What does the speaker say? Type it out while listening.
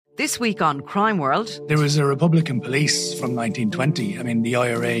This week on Crime World. There was a Republican police from 1920. I mean, the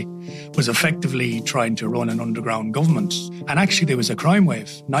IRA was effectively trying to run an underground government. And actually there was a crime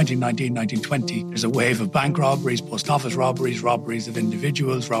wave. 1919, 1920. There's a wave of bank robberies, post office robberies, robberies of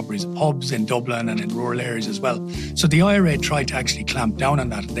individuals, robberies of pubs in Dublin and in rural areas as well. So the IRA tried to actually clamp down on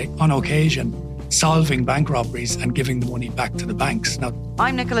that. They, on occasion, solving bank robberies and giving the money back to the banks. Now,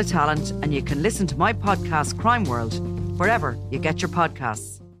 I'm Nicola Tallant, and you can listen to my podcast Crime World wherever you get your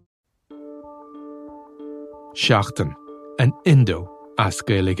podcasts. Seachtain, an Indo as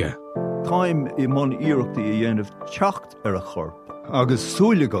Gaeilge. Táim I mon iarachtaí a dhéanamh teacht ar a chorp, agus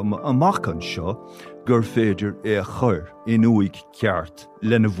súlagam amach an seo gur féidir é a chur in uig ceart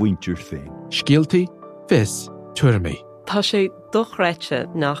lena bhaintir féin. Scialtaí, fis, tuirmí. Tá sé dochreite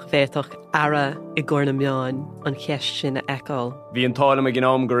nach bhéadach ara I gcóna meáin an cheist sin a eáil. Bhí an tálam a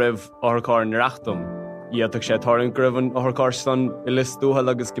gnám go raibh orchár na reachtam. Iadach sé táirn go raibh an orchár san I lis dúthal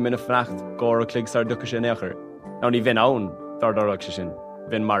agus go minic freacht gcóir a cligsar ducha sé néachar. Now ní bhín ann dardorach sé sin,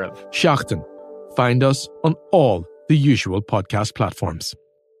 bhín marabh. Seachtain. Find us on all the usual podcast platforms.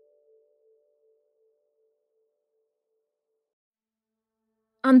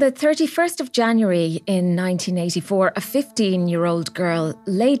 On the 31st of January in 1984, a 15-year-old girl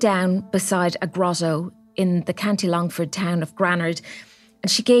lay down beside a grotto in the County Longford town of Granard, and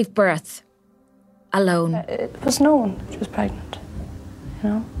she gave birth alone. It was known she was pregnant, you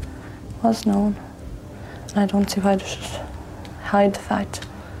know, it was known. And I don't see why they should hide the fact.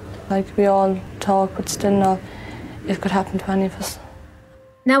 Like, we all talk, but still know it could happen to any of us.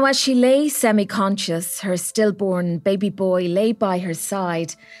 Now, as she lay semi-conscious, her stillborn baby boy lay by her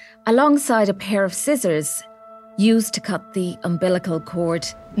side, alongside a pair of scissors used to cut the umbilical cord.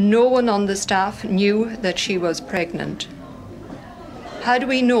 No one on the staff knew that she was pregnant. Had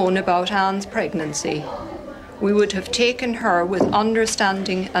we known about Anne's pregnancy, we would have taken her with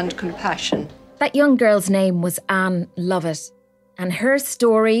understanding and compassion. That young girl's name was Ann Lovett, and her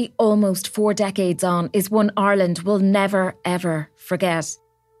story, almost 4 decades on, is one Ireland will never, ever forget.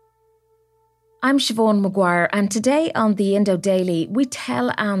 I'm Siobhan Maguire, and today on the Indo Daily, we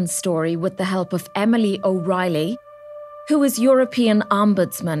tell Anne's story with the help of Emily O'Reilly, who is European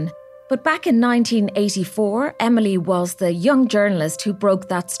Ombudsman. But back in 1984, Emily was the young journalist who broke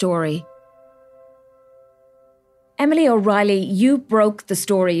that story. Emily O'Reilly, you broke the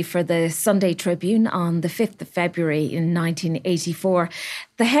story for the Sunday Tribune on the 5th of February in 1984.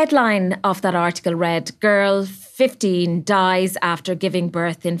 The headline of that article read, "Girl, 15, dies after giving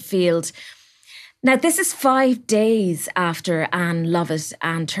birth in field." Now, this is 5 days after Ann Lovett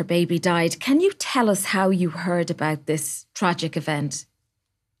and her baby died. Can you tell us how you heard about this tragic event?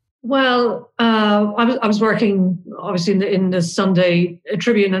 Well, I was working obviously in the Sunday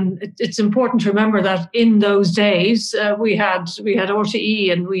Tribune, and it's important to remember that in those days we had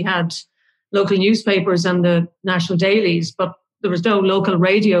RTE and we had local newspapers and the national dailies, but there was no local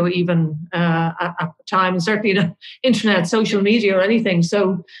radio even at the time, and certainly no internet, social media, or anything.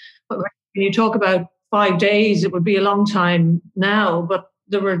 So when you talk about 5 days, it would be a long time now, but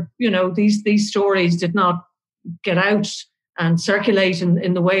there were, these stories did not get out and circulate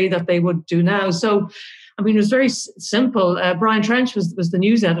in the way that they would do now. So, I mean, it was very simple. Brian Trench was the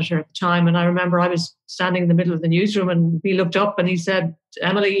news editor at the time, and I remember I was standing in the middle of the newsroom, and he looked up and he said,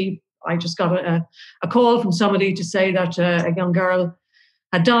 "Emily, I just got a call from somebody to say that a young girl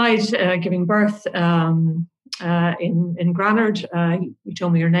had died giving birth in Granard. He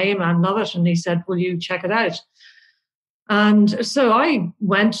told me her name, Ann Lovett, and he said, will you check it out?" And so I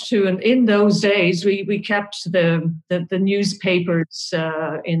went to, and in those days we kept the newspapers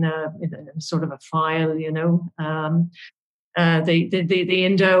in a sort of a file, the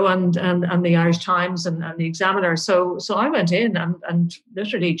Indo and the Irish Times and the Examiner. So I went in and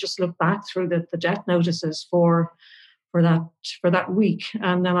literally just looked back through the death notices for that week,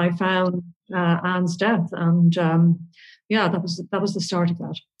 and then I found Anne's death, and that was the start of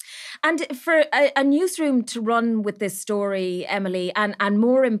that. And for a newsroom to run with this story, Emily, and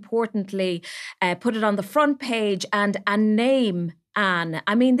more importantly, put it on the front page and name Anne.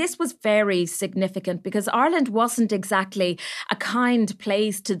 I mean, this was very significant because Ireland wasn't exactly a kind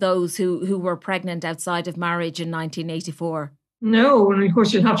place to those who were pregnant outside of marriage in 1984. No, and of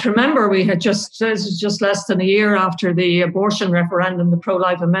course you'll have to remember we had just less than a year after the abortion referendum, the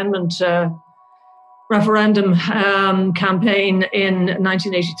pro-life amendment referendum campaign in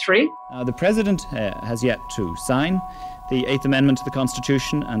 1983. The President has yet to sign the 8th Amendment to the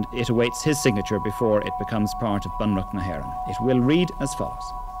Constitution, and it awaits his signature before it becomes part of Bunruch na hÉireann. It will read as follows: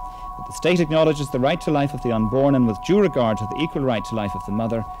 that the state acknowledges the right to life of the unborn, and with due regard to the equal right to life of the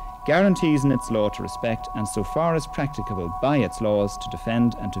mother, guarantees in its law to respect and, so far as practicable by its laws, to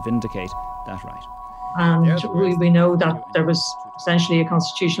defend and to vindicate that right. And we know that there was essentially a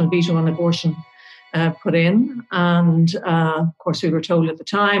constitutional veto on abortion put in. And of course, we were told at the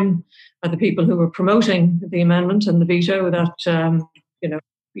time by the people who were promoting the amendment and the veto that,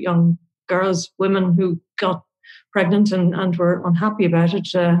 young girls, women who got pregnant and were unhappy about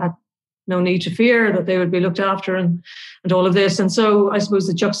it had no need to fear that they would be looked after and all of this. And so I suppose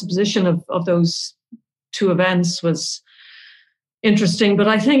the juxtaposition of those two events was interesting. But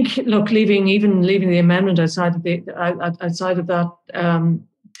I think, look, leaving the amendment outside of that,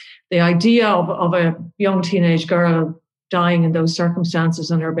 the idea of a young teenage girl dying in those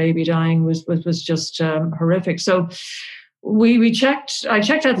circumstances and her baby dying was just horrific. So I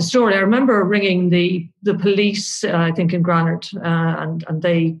checked out the story. I remember ringing the police, I think in Granard, and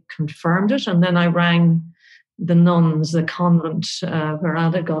they confirmed it. And then I rang the nuns, the convent where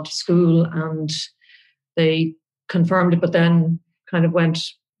Anne had gone to school, and they confirmed it, but then kind of went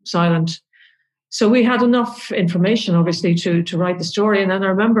silent. So we had enough information, obviously, to write the story. And then I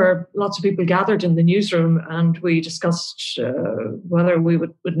remember lots of people gathered in the newsroom and we discussed whether we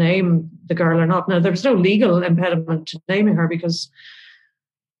would name the girl or not. Now, there was no legal impediment to naming her because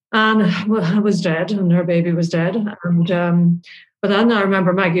Anne was dead and her baby was dead. And but then I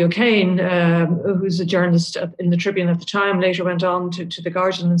remember Maggie O'Kane, who's a journalist in the Tribune at the time, later went on to The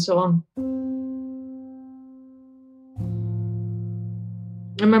Guardian and so on.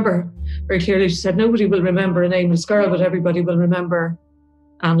 I remember very clearly she said, nobody will remember a nameless girl, but everybody will remember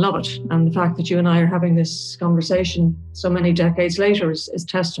Ann Lovett. And the fact that you and I are having this conversation so many decades later is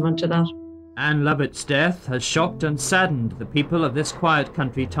testament to that. Ann Lovett's death has shocked and saddened the people of this quiet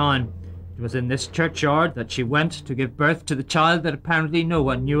country town. It was in this churchyard that she went to give birth to the child that apparently no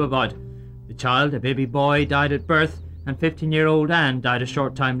one knew about. The child, a baby boy, died at birth, and 15-year-old Anne died a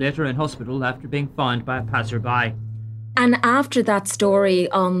short time later in hospital after being found by a passerby. And after that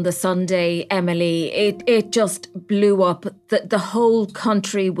story on the Sunday, Emily, it just blew up. The whole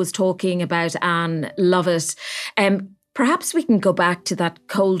country was talking about Ann Lovett. Perhaps we can go back to that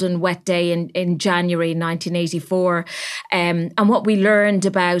cold and wet day in January 1984 and what we learned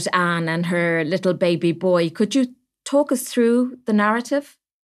about Anne and her little baby boy. Could you talk us through the narrative?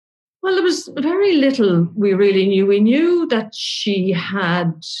 Well, there was very little we really knew. We knew that she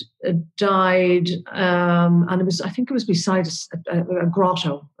had died, and I think it was beside a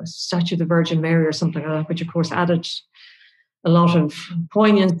grotto, a statue of the Virgin Mary or something like that, which of course added a lot of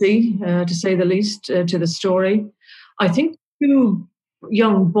poignancy, to say the least, to the story. I think two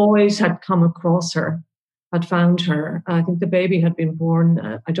young boys had come across her, had found her. I think the baby had been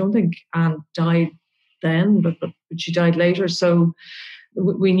born. I don't think Anne died then, but she died later. So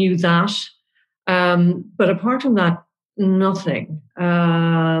we knew that. But apart from that, nothing.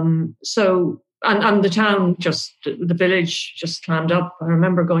 So the town the village just clammed up. I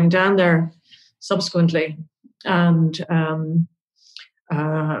remember going down there subsequently and,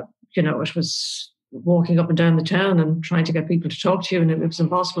 it was walking up and down the town and trying to get people to talk to you, and it was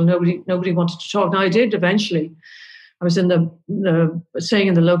impossible. Nobody wanted to talk. Now, I did eventually. I was staying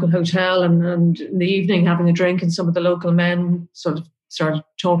in the local hotel and in the evening having a drink, and some of the local men sort of started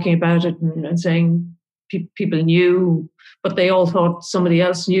talking about it and saying people knew, but they all thought somebody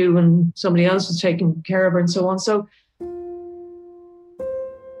else knew and somebody else was taking care of her and so on. So,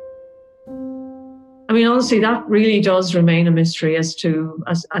 I mean, honestly, that really does remain a mystery as to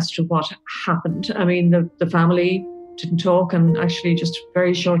what happened. I mean, the family didn't talk, and actually just a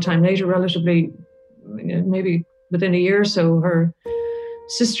very short time later, relatively, maybe within a year or so, her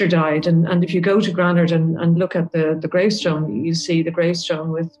sister died. And if you go to Granard and look at the gravestone, you see the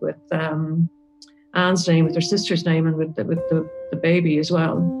gravestone with Anne's name, with her sister's name, and with the baby as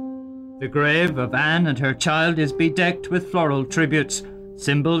well. The grave of Anne and her child is bedecked with floral tributes,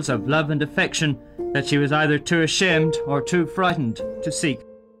 symbols of love and affection that she was either too ashamed or too frightened to seek.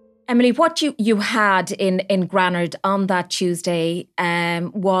 Emily, what you had in Granard on that Tuesday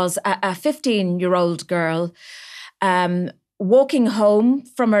was a 15-year-old girl walking home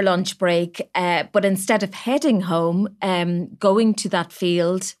from her lunch break, but instead of heading home, going to that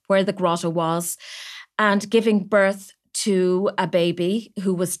field where the grotto was and giving birth to a baby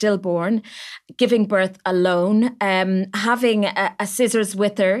who was stillborn, giving birth alone, having a scissors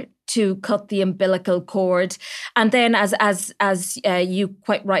with her to cut the umbilical cord. And then as you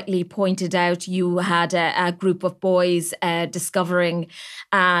quite rightly pointed out, you had a group of boys discovering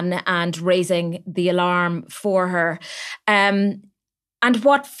Anne and raising the alarm for her. And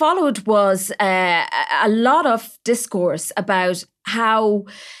what followed was a lot of discourse about how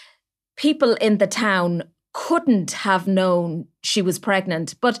people in the town couldn't have known she was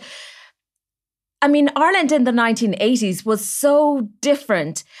pregnant. But I mean, Ireland in the 1980s was so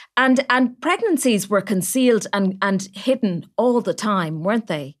different, and pregnancies were concealed and hidden all the time, weren't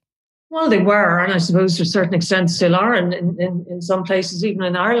they? Well, they were, and I suppose to a certain extent still are in some places, even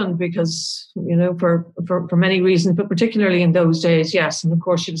in Ireland, because, for many reasons, but particularly in those days, yes. And of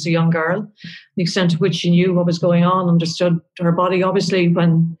course, she was a young girl. The extent to which she knew what was going on, understood her body, obviously,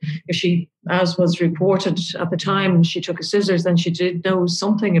 if she, as was reported at the time, she took a scissors, then she did know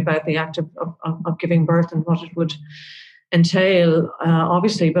something about the act of giving birth and what it would entail,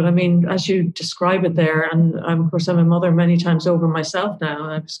 obviously. But I mean, as you describe it there, and of course I'm a mother many times over myself now.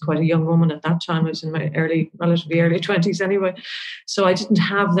 I was quite a young woman at that time. I was in my relatively early 20s anyway. So I didn't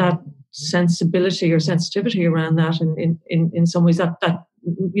have that sensibility or sensitivity around that in some ways that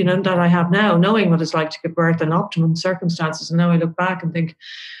I have now, knowing what it's like to give birth in optimum circumstances. And now I look back and think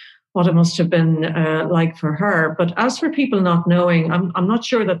what it must have been like for her. But as for people not knowing, I'm not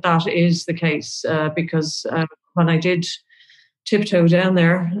sure that is the case, because when I did tiptoe down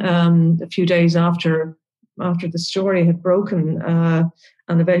there a few days after the story had broken, and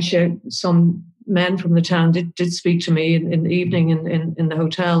eventually some men from the town did speak to me in the evening in the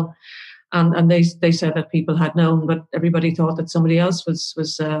hotel, and they said that people had known, but everybody thought that somebody else was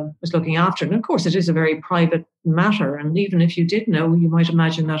looking after it. And of course, it is a very private matter, and even if you did know, you might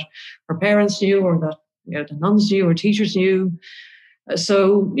imagine that her parents knew, or that the nuns knew, or teachers knew.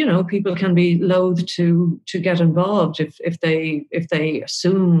 So, people can be loath to get involved if they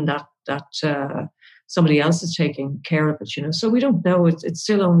assume that somebody else is taking care of it, So we don't know. It's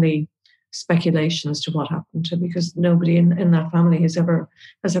still only speculation as to what happened, because nobody in that family has ever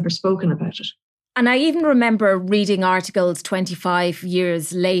spoken about it. And I even remember reading articles 25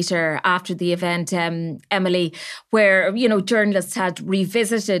 years later after the event, Emily, where, journalists had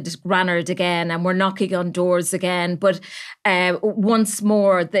revisited Granard again and were knocking on doors again. But once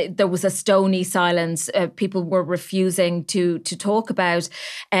more, there was a stony silence. People were refusing to talk about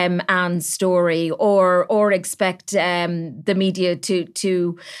Anne's story or expect the media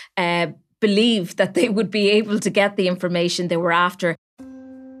to believe that they would be able to get the information they were after.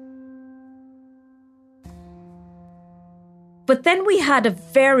 But then we had a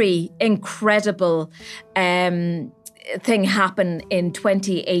very incredible thing happen in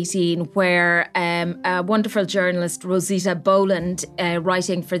 2018 where a wonderful journalist, Rosita Boland,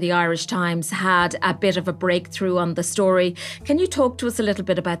 writing for the Irish Times, had a bit of a breakthrough on the story. Can you talk to us a little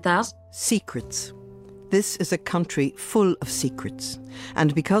bit about that? Secrets. This is a country full of secrets.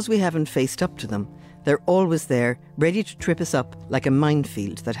 And because we haven't faced up to them, they're always there, ready to trip us up like a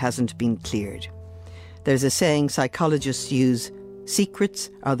minefield that hasn't been cleared. There's a saying psychologists use: secrets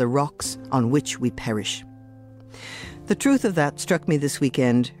are the rocks on which we perish. The truth of that struck me this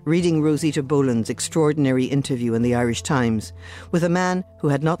weekend, reading Rosita Boland's extraordinary interview in the Irish Times with a man who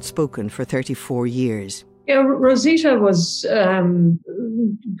had not spoken for 34 years. Yeah, Rosita was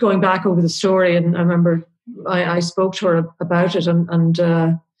going back over the story, and I remember I spoke to her about it,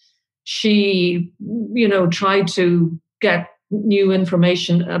 and she, tried to get new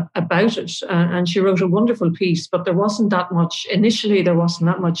information about it, and she wrote a wonderful piece, but there wasn't that much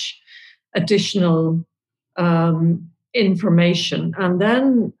additional information. And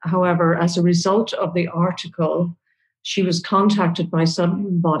then, however, as a result of the article, she was contacted by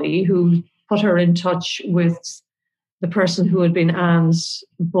somebody who put her in touch with the person who had been Anne's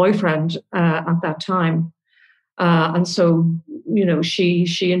boyfriend at that time. And so,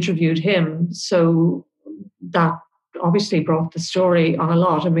 she interviewed him. So that obviously brought the story on a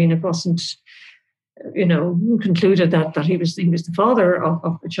lot. I mean, it wasn't, concluded that he was the father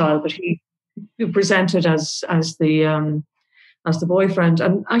of the child, but he presented as the boyfriend.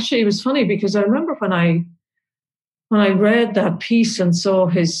 And actually, it was funny because I remember when I read that piece and saw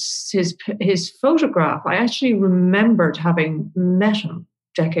his photograph, I actually remembered having met him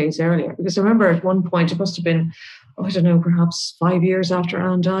decades earlier, because I remember at one point, it must have been, perhaps 5 years after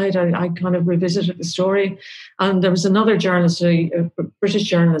Anne died, I kind of revisited the story. And there was another journalist, a British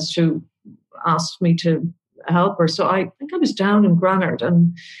journalist, who asked me to help her. So I think I was down in Granard,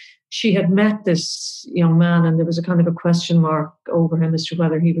 and she had met this young man, and there was a kind of a question mark over him as to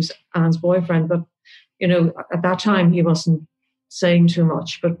whether he was Anne's boyfriend. But, at that time, he wasn't saying too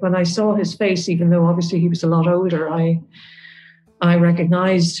much. But when I saw his face, even though obviously he was a lot older, I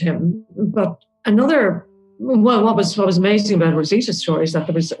recognized him. But what was amazing about Rosita's story is that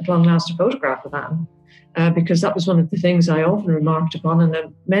there was at long last a photograph of Anne, because that was one of the things I often remarked upon, and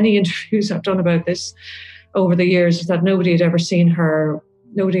then many interviews I've done about this over the years, is that nobody had ever seen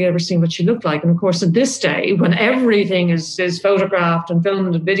what she looked like. And of course, in this day, when everything is photographed and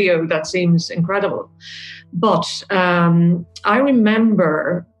filmed and video, that seems incredible. But I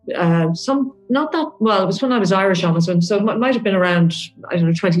remember it was when I was Irish Ombudsman, so it might have been around,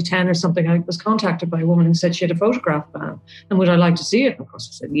 2010 or something. I was contacted by a woman who said she had a photograph ban, and would I like to see it? And of course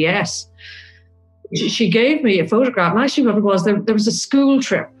I said yes. She gave me a photograph, and actually what it was, there was a school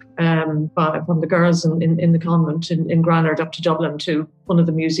trip from the girls in the convent in Granard up to Dublin to one of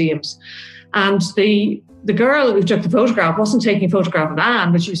the museums. And the girl who took the photograph wasn't taking a photograph of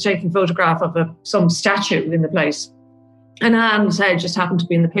Anne, but she was taking a photograph of some statue in the place. And Anne's head just happened to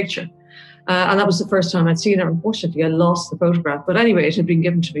be in the picture. And that was the first time I'd seen her. Unfortunately, I lost the photograph. But anyway, it had been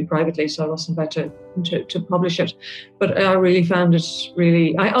given to me privately, so I wasn't about to publish it. But I really found it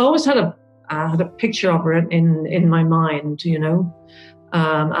really... I always had a picture of her in my mind, and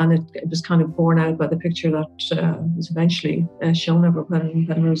it was kind of borne out by the picture that was eventually shown of her when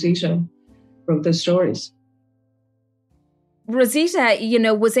Rosita wrote those stories. Rosita,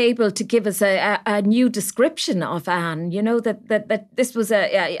 was able to give us a new description of Anne, that this was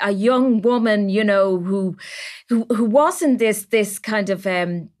a young woman, who wasn't this kind of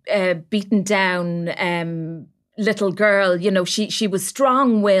beaten down little girl. She was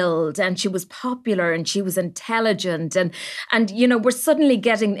strong-willed, and she was popular, and she was intelligent, and we're suddenly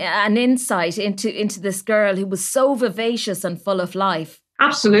getting an insight into this girl who was so vivacious and full of life.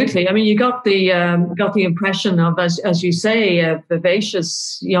 Absolutely. I mean, you got the impression of, as you say, a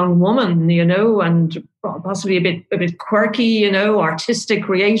vivacious young woman, and possibly a bit quirky, artistic,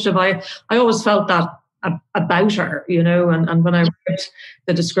 creative. I always felt that about her, and when I read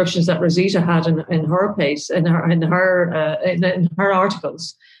the descriptions that Rosita had in her piece, in her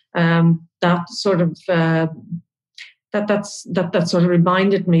articles, that sort of that sort of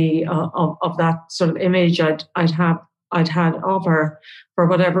reminded me of that sort of image I'd had of her for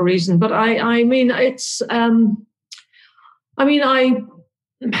whatever reason. But I mean, it's I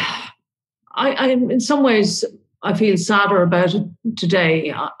in some ways I feel sadder about it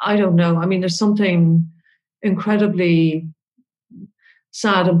today. I don't know. I mean, there's something incredibly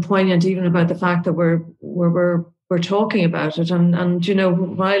sad and poignant even about the fact that we're talking about it. And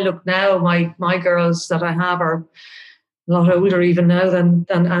when I look now, my girls that I have are a lot older even now than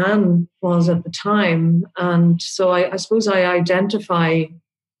Anne was at the time. And so I suppose I identify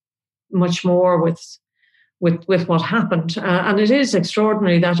much more with what happened. And it is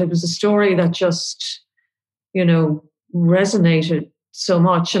extraordinary that it was a story that just, resonated so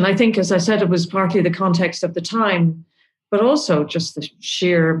much. And I think, as I said, it was partly the context of the time, but also just the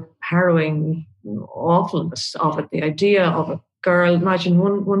sheer harrowing awfulness of it, the idea of a girl. Imagine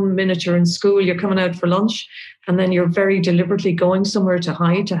one minute you're in school, you're coming out for lunch, and then you're very deliberately going somewhere to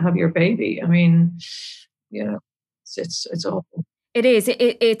hide to have your baby. I mean, it's awful. It is.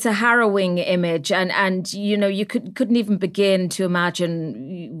 It's a harrowing image, and you couldn't even begin to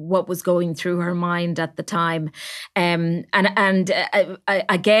imagine what was going through her mind at the time. And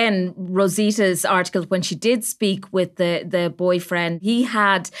again, Rosita's article, when she did speak with the boyfriend, he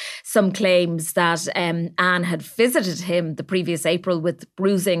had some claims that Anne had visited him the previous April with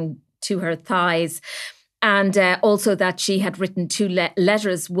bruising to her thighs. And also that she had written two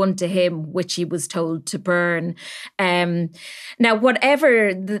letters, one to him, which he was told to burn. Now,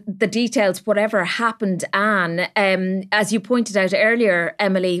 whatever the details, whatever happened, Anne, as you pointed out earlier,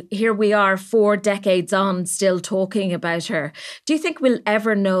 Emily, here we are 4 decades on still talking about her. Do you think we'll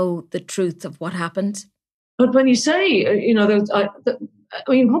ever know the truth of what happened? But when you say,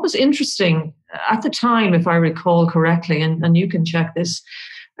 what was interesting at the time, if I recall correctly, and you can check this,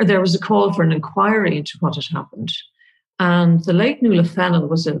 there was a call for an inquiry into what had happened. And the late Nuala Fennell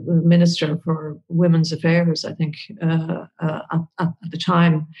was a Minister for Women's Affairs, I think, at the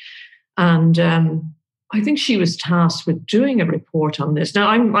time. And I think she was tasked with doing a report on this. Now,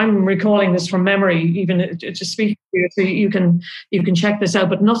 I'm recalling this from memory, even to speak to you, so you can check this out,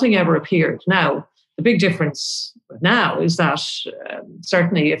 but nothing ever appeared. Now, the big difference now is that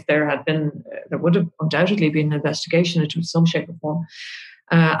certainly if there would have undoubtedly been an investigation into some shape or form.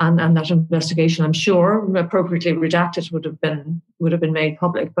 And that investigation, I'm sure, appropriately redacted, would have been made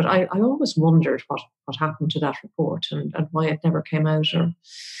public. But I always wondered what happened to that report and why it never came out, or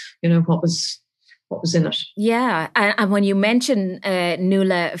what was in it. Yeah, and when you mention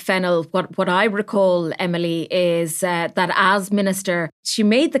Nuala Fennell, what I recall, Emily, is that as minister, she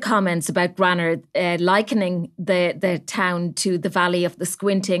made the comments about Granard, likening the town to the Valley of the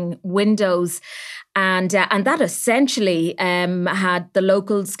Squinting Windows. And that essentially had the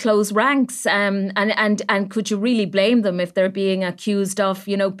locals close ranks. And could you really blame them if they're being accused of,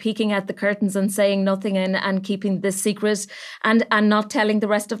 peeking at the curtains and saying nothing and keeping this secret and not telling the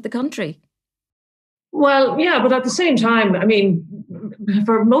rest of the country? Well, yeah, but at the same time, I mean,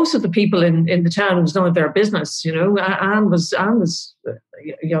 for most of the people in the town, it was none of their business. Anne was a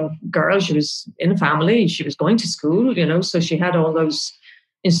young girl. She was in a family. She was going to school. So she had all those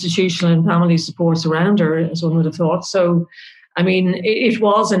institutional and family supports around her, as one would have thought. So, I mean, it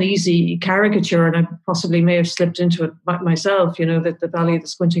was an easy caricature, and I possibly may have slipped into it myself. That the Valley of the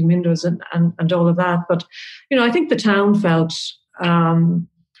Squinting Windows and all of that. But I think the town felt.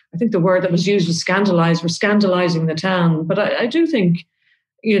 I think the word that was used was scandalised. We're scandalising the town. But I do think,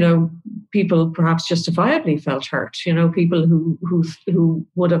 people perhaps justifiably felt hurt. People who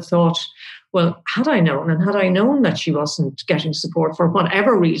would have thought, well, had I known that she wasn't getting support for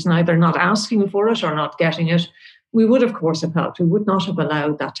whatever reason, either not asking for it or not getting it, we would, of course, have helped. We would not have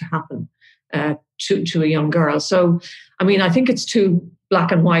allowed that to happen to a young girl. So, I mean, I think it's too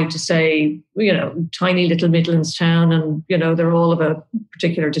black and white to say, tiny little Midlands town and, they're all of a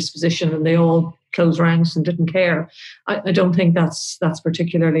particular disposition and they all closed ranks and didn't care. I don't think that's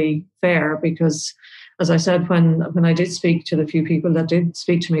particularly fair because, as I said, when I did speak to the few people that did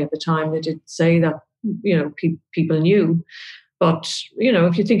speak to me at the time, they did say that, people knew. But,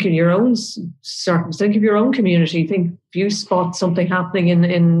 if you think in your own circumstance, think of your own community, think if you spot something happening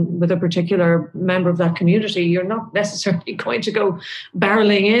in with a particular member of that community, you're not necessarily going to go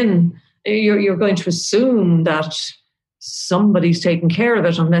barreling in. You're going to assume that somebody's taking care of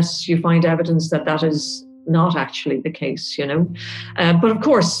it unless you find evidence that is not actually the case, But of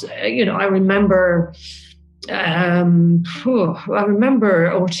course, I remember... I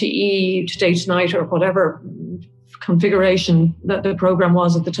remember RTE Today Tonight or whatever configuration that the programme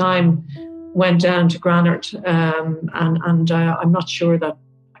was at the time went down to Granard, and I'm not sure that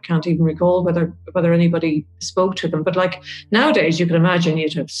I can't even recall whether anybody spoke to them. But like nowadays, you can imagine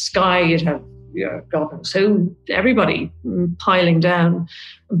you'd have Sky, you'd have God knows who, everybody piling down.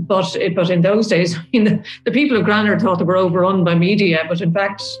 But in those days, I mean, the people of Granard thought they were overrun by media, but in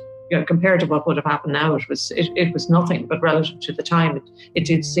fact, compared to what would have happened now, it was nothing. But relative to the time, it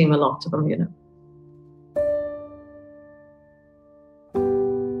did seem a lot to them,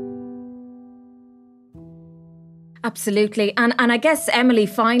 Absolutely. And I guess, Emily,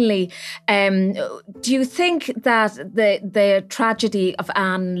 finally, do you think that the tragedy of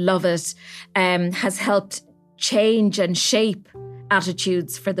Ann Lovett has helped change and shape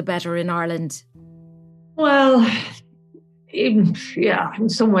attitudes for the better in Ireland? Well, in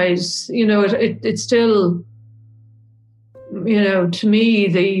some ways, it's still, to me,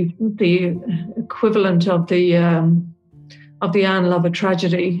 the equivalent of the Ann Lovett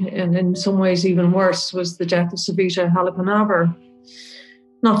tragedy, and in some ways even worse, was the death of Savita Halappanavar.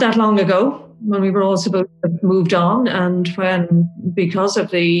 Not that long ago, when we were all supposed to have moved on, and when, because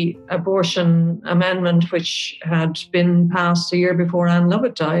of the abortion amendment which had been passed a year before Ann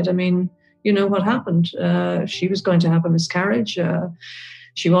Lovett died, I mean, you know what happened. She was going to have a miscarriage.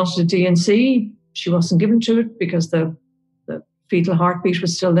 She wanted a D&C. She wasn't given to it because the fetal heartbeat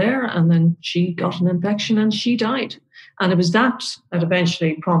was still there, and then she got an infection and she died. And it was that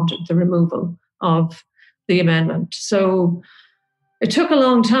eventually prompted the removal of the amendment. So it took a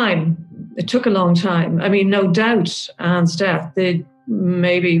long time. I mean, no doubt Anne's death did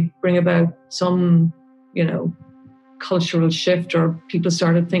maybe bring about some, cultural shift, or people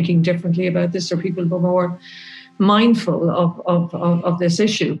started thinking differently about this, or people were more mindful of this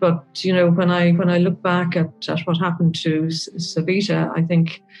issue. But, when I look back at what happened to Savita, I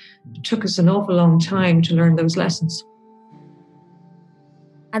think it took us an awful long time to learn those lessons.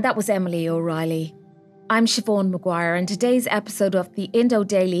 And that was Emily O'Reilly. I'm Siobhan Maguire, and today's episode of the Indo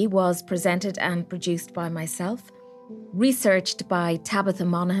Daily was presented and produced by myself, researched by Tabitha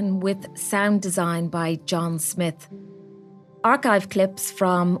Monaghan, with sound design by John Smith. Archive clips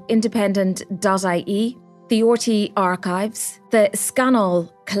from independent.ie, the RTE Archives, the Scanall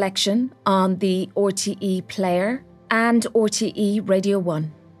collection on the RTE Player, and RTE Radio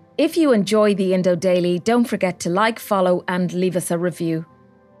 1. If you enjoy the Indo Daily, don't forget to like, follow and leave us a review.